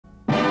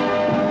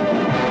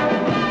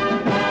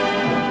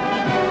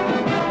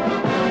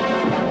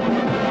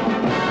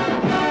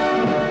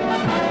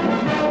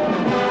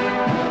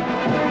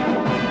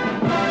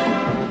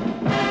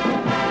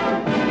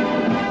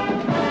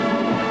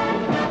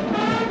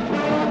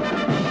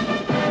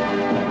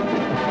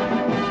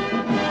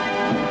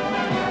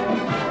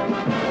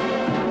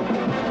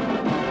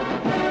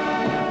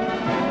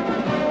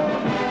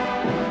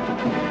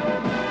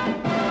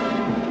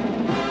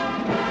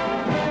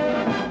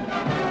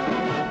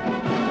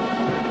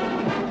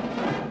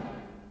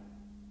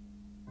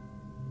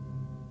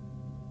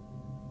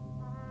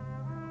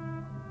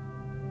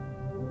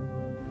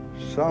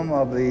Some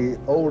of the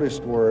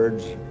oldest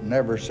words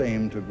never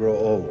seem to grow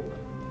old.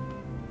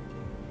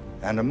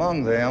 And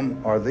among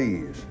them are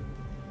these: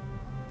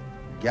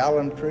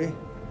 gallantry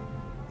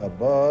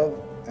above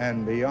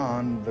and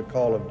beyond the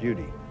call of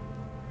duty.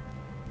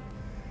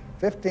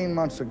 15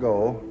 months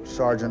ago,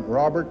 Sergeant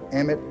Robert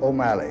Emmett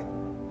O'Malley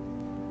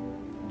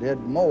did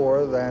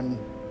more than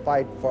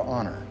fight for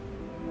honor.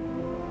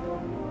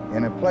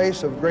 In a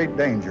place of great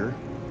danger,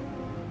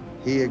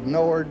 he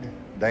ignored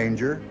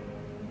danger.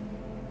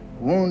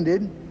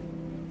 Wounded,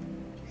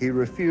 he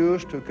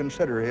refused to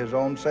consider his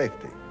own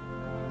safety.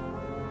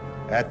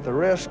 At the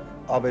risk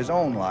of his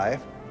own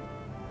life,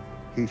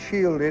 he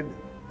shielded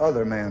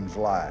other men's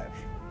lives.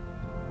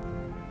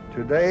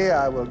 Today,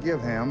 I will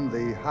give him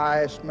the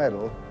highest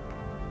medal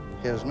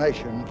his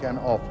nation can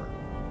offer.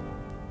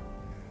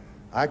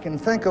 I can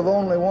think of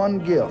only one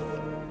gift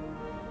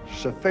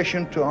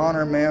sufficient to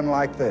honor men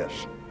like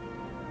this.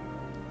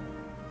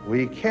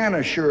 We can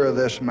assure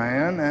this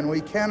man, and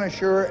we can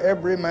assure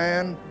every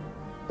man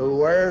who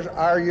wears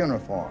our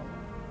uniform,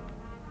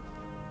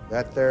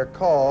 that their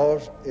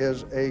cause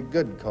is a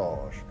good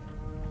cause,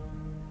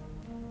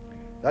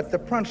 that the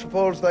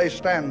principles they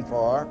stand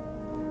for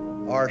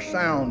are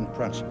sound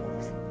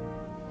principles,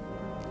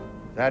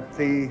 that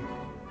the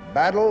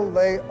battle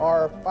they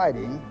are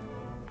fighting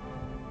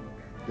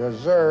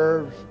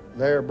deserves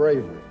their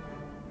bravery.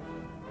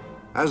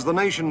 As the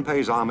nation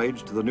pays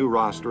homage to the new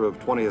roster of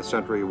 20th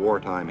century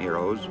wartime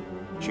heroes,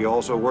 she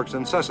also works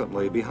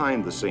incessantly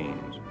behind the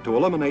scenes to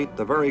eliminate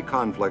the very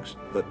conflicts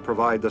that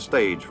provide the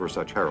stage for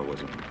such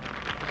heroism.